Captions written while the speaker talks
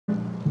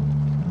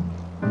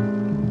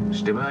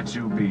Step out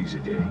 2 peas a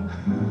day.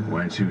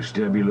 1 2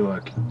 stubby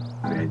look,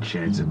 and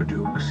chance of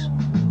badooks.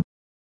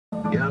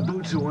 Ya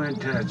boots are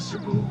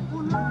untouchable.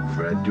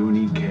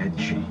 Fraduni cat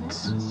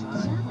cheats.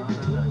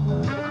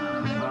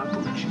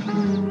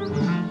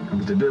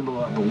 The bimbo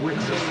up a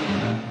wixel.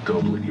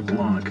 Double in your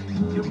blanc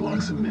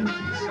some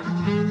memories.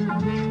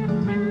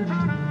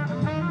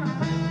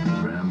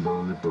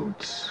 Rambo the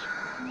boots.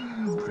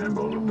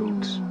 Rambo the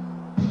boots.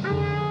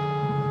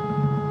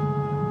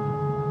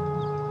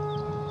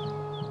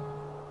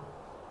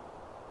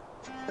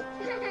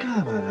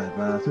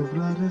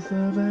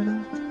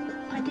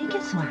 Pati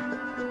que soit.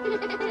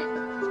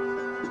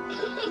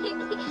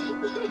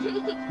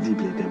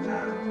 Dible de la.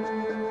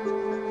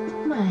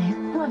 Mais,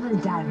 moi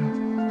vendare.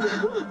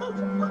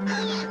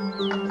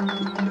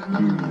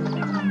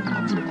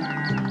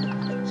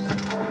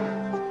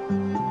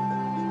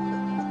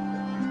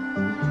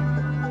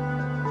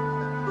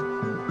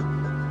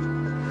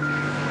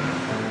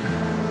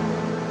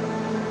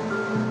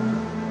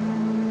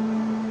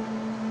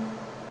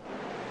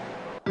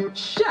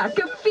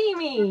 Shaka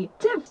Femi!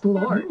 Dev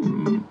Lord.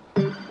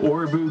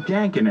 Orbu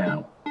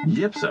Gankanau.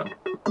 Yipso.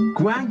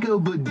 Guango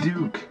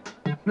Badook.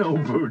 No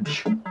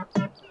booch.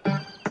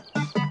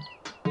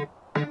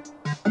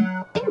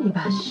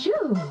 Inibashu.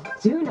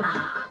 Zuna.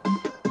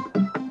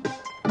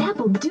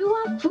 Double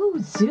Dua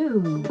Fuzu.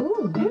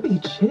 Ooh, heavy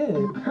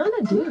chib.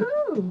 Hana do.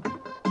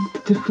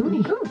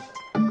 Tafuni.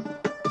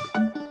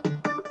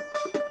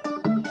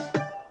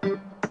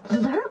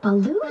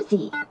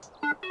 Lurbaloozy.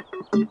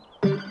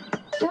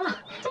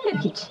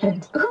 Heavy chib.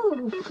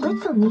 Ooh,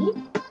 Flitzel neat.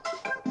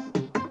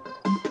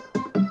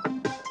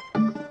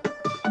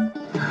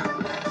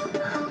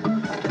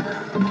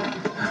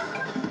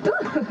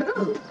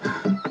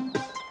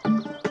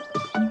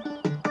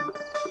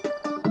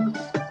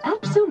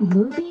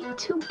 Movie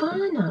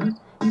Tubana.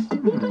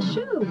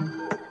 Nibashu.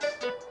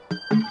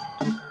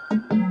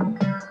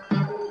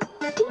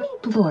 Dinny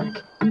Blork.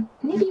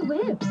 Nibby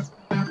Whibs.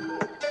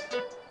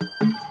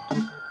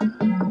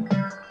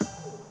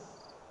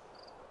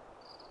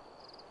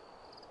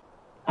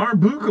 Our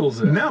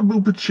boogles now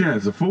boopa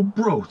chanza for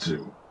bro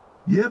too.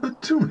 Yeah,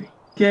 but Toonie.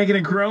 Gagging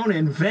a groan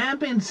and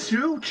vamping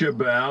such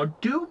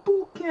about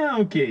Dupu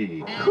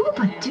County.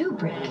 Hoopa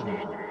Dubrick.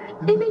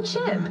 Nibby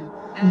Chib.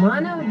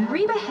 Wana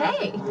Reba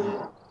Hay.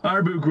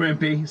 Arbu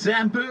Grimpy,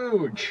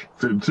 Zampooch.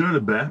 From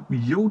Turnaback,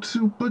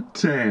 Yotsu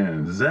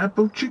Patan,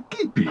 Zappo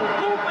Chikipi. Yo!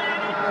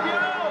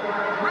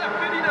 Rep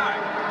 59!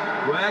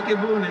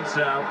 Wackaboon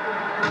itself.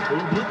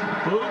 Booblet,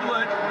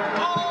 booblet.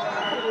 Oh!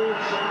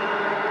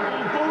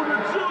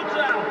 Booblet suits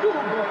out!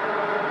 Booba!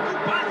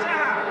 Bubasa!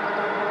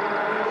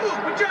 Ooh,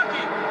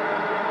 Pachucky!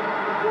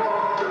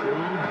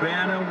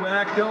 Banna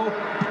Wacko.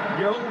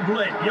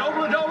 Yoblet.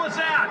 Yoblet almost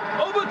out.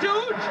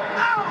 Overtooch.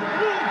 Ow!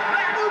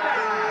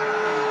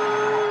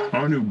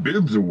 Our new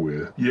bibs are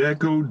with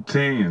Yakko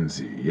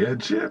Tansy. Yeah,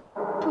 Chip?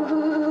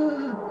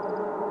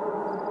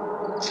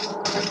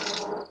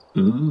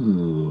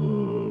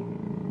 Ooh.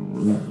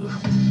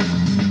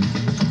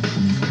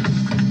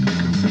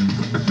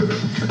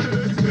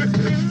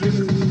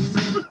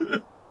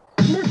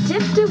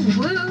 Nadipta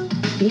Woo.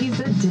 Bees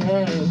a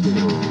day.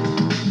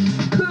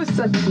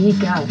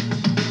 Pusafika.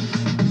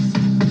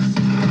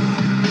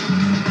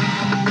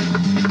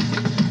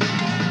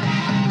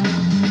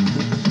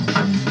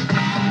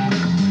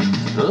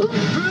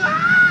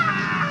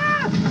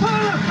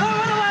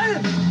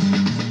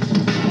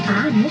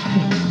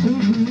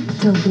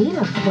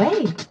 Delina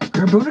Play.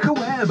 Carbonica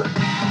Web.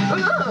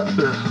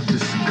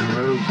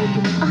 Disgrove.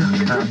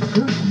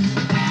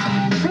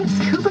 Prince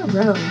Cuba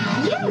Road.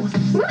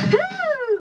 Yes!